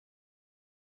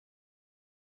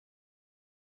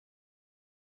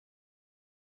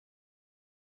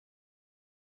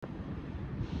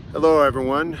Hello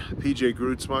everyone, PJ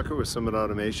Grutzmacher with Summit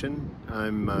Automation.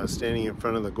 I'm standing in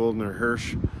front of the Goldner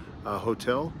Hirsch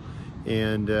Hotel,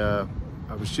 and I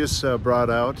was just brought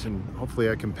out, and hopefully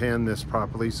I can pan this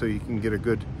properly so you can get a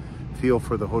good feel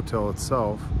for the hotel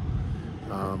itself.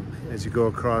 As you go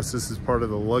across, this is part of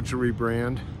the luxury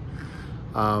brand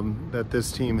that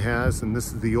this team has, and this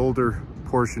is the older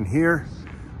portion here,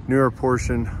 newer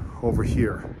portion over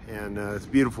here, and it's a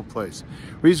beautiful place.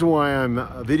 Reason why I'm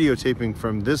videotaping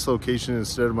from this location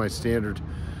instead of my standard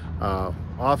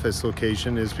office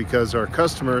location is because our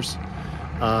customers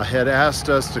had asked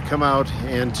us to come out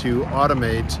and to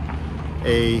automate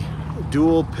a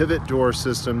dual pivot door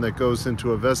system that goes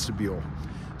into a vestibule.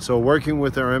 So working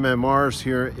with our MMRs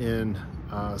here in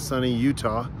sunny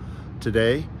Utah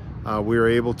today, we were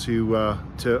able to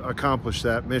accomplish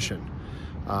that mission.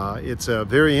 It's a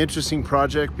very interesting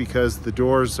project because the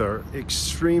doors are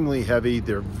extremely heavy.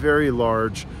 They're very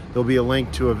large. There'll be a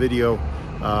link to a video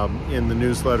in the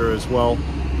newsletter as well.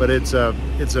 But it's a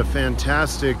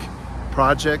fantastic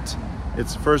project.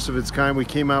 It's the first of its kind. We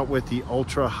came out with the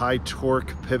ultra high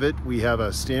torque pivot. We have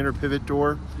a standard pivot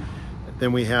door,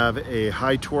 then we have a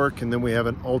high torque, and then we have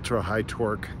an ultra high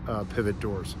torque pivot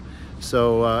doors.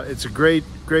 So it's a great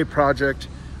project.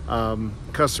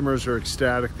 Customers are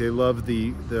ecstatic. They love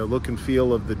the look and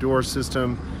feel of the door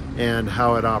system and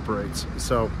how it operates.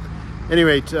 So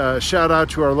anyway, shout out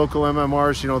to our local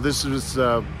MMRs. You know, this is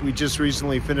we just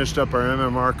recently finished up our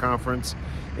MMR conference,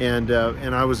 and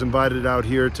I was invited out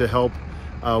here to help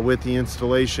with the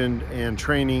installation and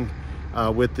training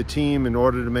with the team in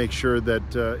order to make sure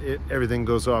that everything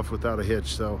goes off without a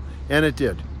hitch. And it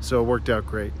did. So it worked out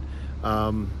great.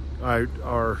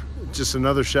 Just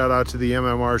another shout out to the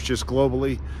MMRs just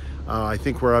globally. I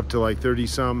think we're up to like 30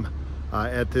 some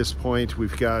at this point.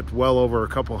 We've got well over a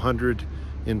couple hundred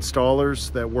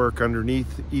installers that work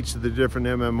underneath each of the different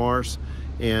MMRs.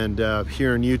 And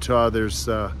here in Utah,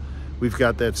 we've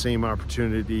got that same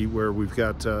opportunity where we've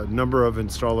got a number of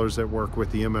installers that work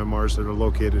with the MMRs that are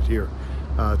located here.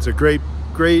 It's a great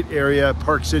area.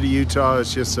 Park City, Utah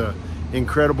is just an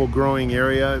incredible growing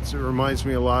area. It reminds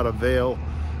me a lot of Vail,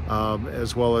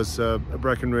 as well as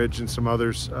Breckenridge and some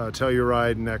others,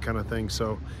 Telluride and that kind of thing.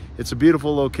 So it's a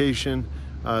beautiful location.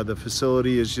 The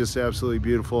facility is just absolutely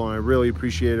beautiful, and I really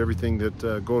appreciate everything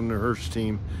that Goldner Hirsch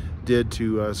team did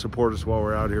to support us while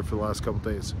we're out here for the last couple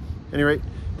days. Anyway,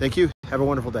 thank you. Have a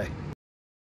wonderful day.